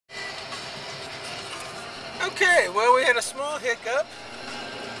Okay, well, we had a small hiccup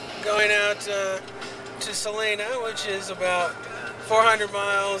going out to Salina, which is about 400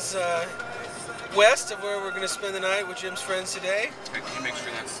 miles west of where we're going to spend the night with Jim's friends today. Can you make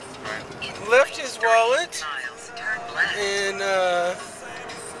sure that's right? Left his wallet in the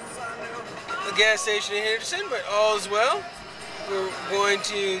gas station in Henderson, but all is well. We're going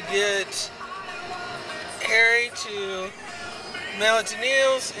to get Harry to mail it to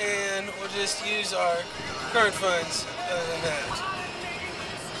Neil's, and we'll just use our current funds other than that.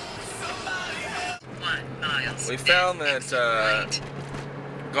 We found that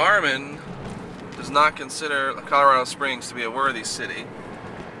Garmin does not consider Colorado Springs to be a worthy city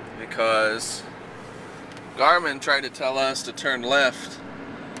because Garmin tried to tell us to turn left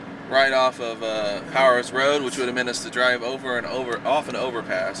right off of Powers Road, which would have meant us to drive over and off an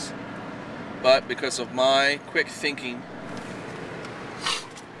overpass. But because of my quick thinking,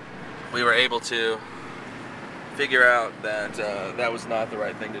 we were able to figure out that that was not the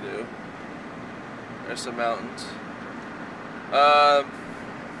right thing to do. There's some mountains.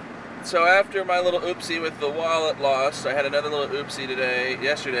 So after my little oopsie with the wallet lost, I had another little oopsie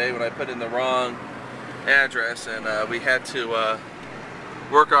yesterday when I put in the wrong address, and we had to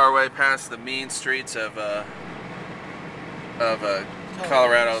work our way past the mean streets of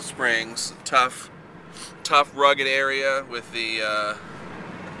Colorado Springs. Tough, rugged area with the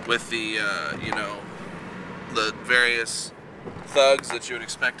you know, the various thugs that you would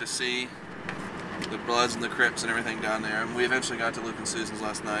expect to see, the Bloods and the Crips and everything down there. And we eventually got to Luke and Susan's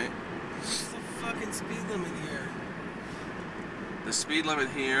last night. What's the fucking speed limit here? The speed limit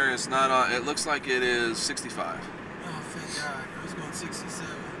here is not on. It looks like it is 65. Oh, thank God. I was going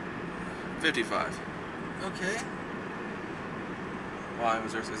 67. 55. Okay. Why?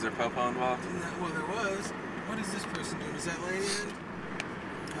 Is there Popo involved? Well, there was. What is this person doing? Is that lady in?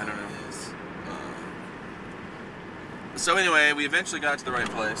 I don't know. Yes. So anyway, we eventually got to the right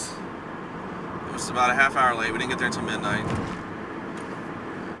place. It was about a half hour late. We didn't get there until midnight.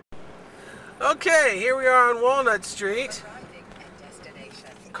 Okay, here we are on Walnut Street.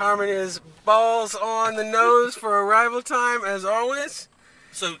 Carmen is balls on the nose for arrival time, as always.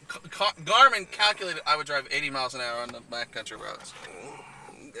 So Garmin calculated I would drive 80 miles an hour on the backcountry roads.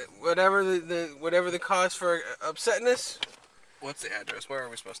 Whatever the cause for upsetness. What's the address? Where are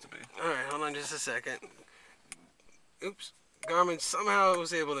we supposed to be? All right, hold on just a second. Oops, Garmin somehow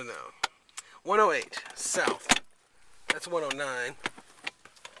was able to know. 108 south. That's 109.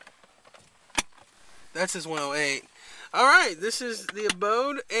 That's his 108. All right, this is the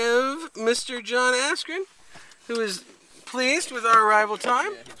abode of Mr. John Askren, who is pleased with our arrival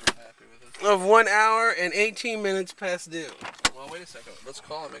time. Yeah, he's real happy with us. Of 1 hour and 18 minutes past due. Well, wait a second. Let's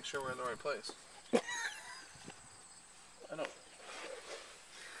call and make sure we're in the right place. I don't.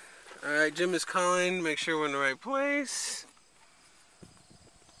 All right, Jim is calling. Make sure we're in the right place.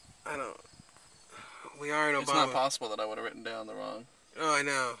 We are in Obama. It's not possible that I would have written down the wrong. Oh, I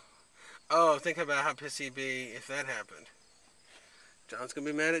know. Oh, think about how pissed he'd be if that happened. John's gonna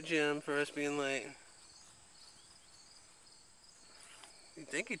be mad at Jim for us being late. You'd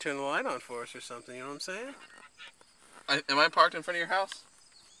think he'd turn the light on for us or something, you know what I'm saying? Am I parked in front of your house?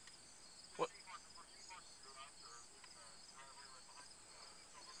 What?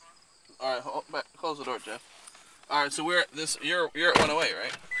 All right, close the door, Jeff. All right, so you're at 108,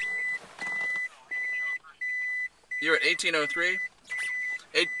 right? You're at 1803.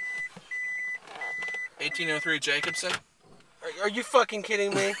 1803 Jacobson. Are you fucking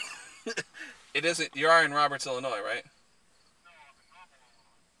kidding me? It isn't. You are in Roberts, Illinois, right?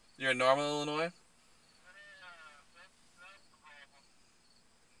 You're in Normal, Illinois?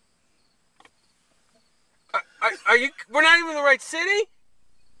 Are you? We're not even in the right city?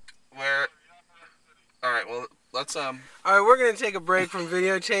 Where? Alright, well, let's, Alright, we're gonna take a break from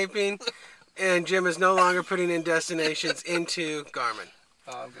videotaping, and Jim is no longer putting in destinations into Garmin.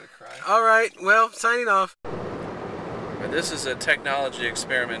 Oh, I'm gonna cry. Alright, well, signing off. This is a technology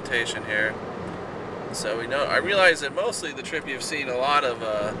experimentation here. So I realize that mostly the trip you've seen a lot of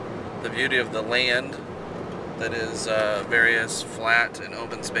the beauty of the land that is various flat and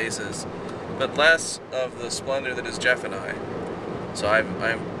open spaces, but less of the splendor that is Jeff and I. So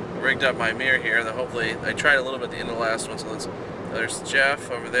I've rigged up my mirror here, and hopefully I tried a little bit at the end of the last one. So there's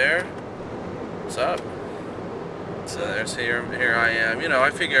Jeff over there. What's up? So there's here I am. You know, I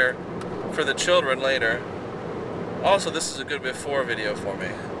figure for the children later. Also, this is a good before video for me.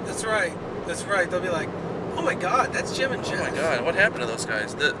 That's right. That's right. They'll be like, oh my God, that's Jim and Jeff. Oh my God, what happened to those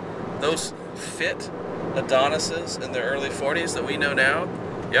guys? Those fit Adonises in their early 40s that we know now?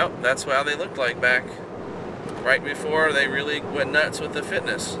 Yep, that's how they looked like back right before they really went nuts with the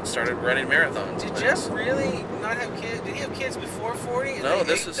fitness, started running marathons. Did Jeff really not have kids? Did he have kids before 40? And No,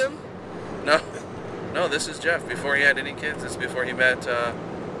 they this ate is them? no, this is Jeff before he had any kids. It's before he met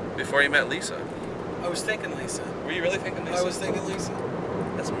Lisa. I was thinking Lisa. Were you really thinking Lisa? I was thinking Lisa.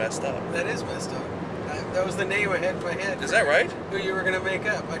 That's messed up. That is messed up. That was the name I had in my head. Is that right? Who you were gonna make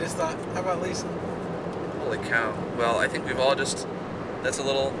up? I just thought, how about Lisa? Holy cow! Well, I think we've all just. That's a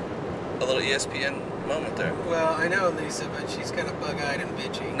little ESPN moment there. Well, I know Lisa, but she's kind of bug-eyed and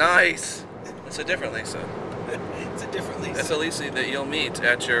bitchy. Nice. It's a different Lisa. It's a different Lisa. That's a Lisa that you'll meet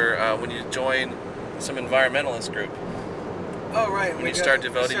at your when you join some environmentalist group. Oh right. When you start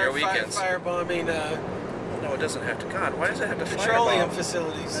devoting your weekends. Firebombing No, it doesn't have to. God, why does it have to petroleum firebomb?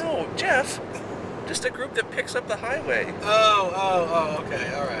 facilities. No, Jeff. Just a group that picks up the highway. Oh,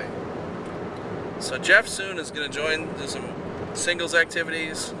 okay, all right. So Jeff soon is going to do some singles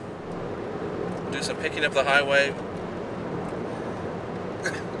activities, do some picking up the highway.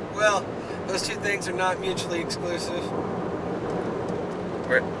 Well, those two things are not mutually exclusive.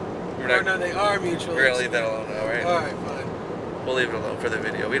 We're not. No, they are mutually We're gonna leave exclusive. that alone now, right? All right, fine. We'll leave it alone for the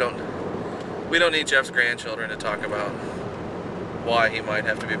video. We don't need Jeff's grandchildren to talk about why he might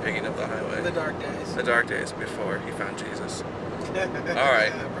have to be picking up the highway. The dark days. The dark days before he found Jesus. All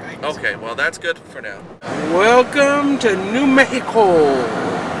right. Right. Okay. Well, that's good for now. Welcome to New Mexico.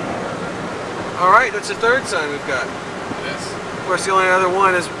 All right, that's the third sign we've got. Yes. Of course, the only other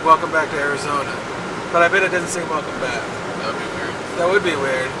one is welcome back to Arizona. But I bet it doesn't say welcome back. That would be weird. That would be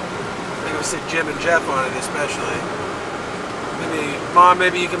weird. I think it would say Jim and Jeff on it especially. Maybe, Mom,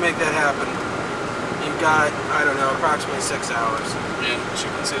 maybe you can make that happen. You've got, I don't know, approximately 6 hours. And she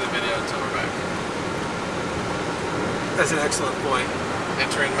can see the video until we're back. That's an excellent point.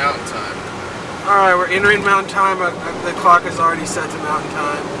 Entering mountain time. Alright, we're entering mountain time. The clock is already set to mountain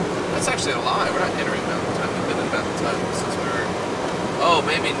time. That's actually a lie. We're not entering mountain time. We've been in mountain time since we were... Oh,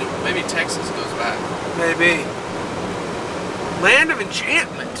 maybe Texas goes back. Maybe. Land of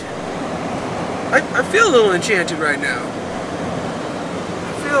enchantment. I feel a little enchanted right now.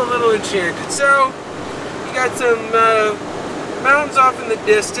 I feel a little enchanted. So, you got some mountains off in the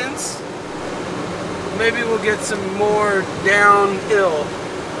distance. Maybe we'll get some more downhill.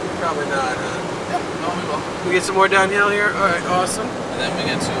 Probably not, huh? Yeah, no, we will. We get some more downhill here? Alright, awesome. And then we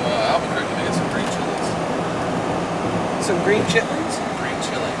get to Albuquerque, we get some green chilies. Some green chitlins? Green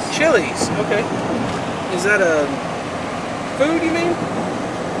chilies. Chilies, okay. Is that a food, you mean?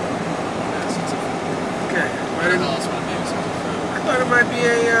 Yes, it's a food. Okay. What the hell else would it be besides a food? I thought it might be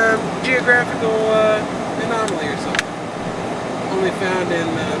a geographical anomaly or something. Only found in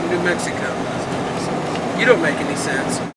New Mexico. You don't make any sense.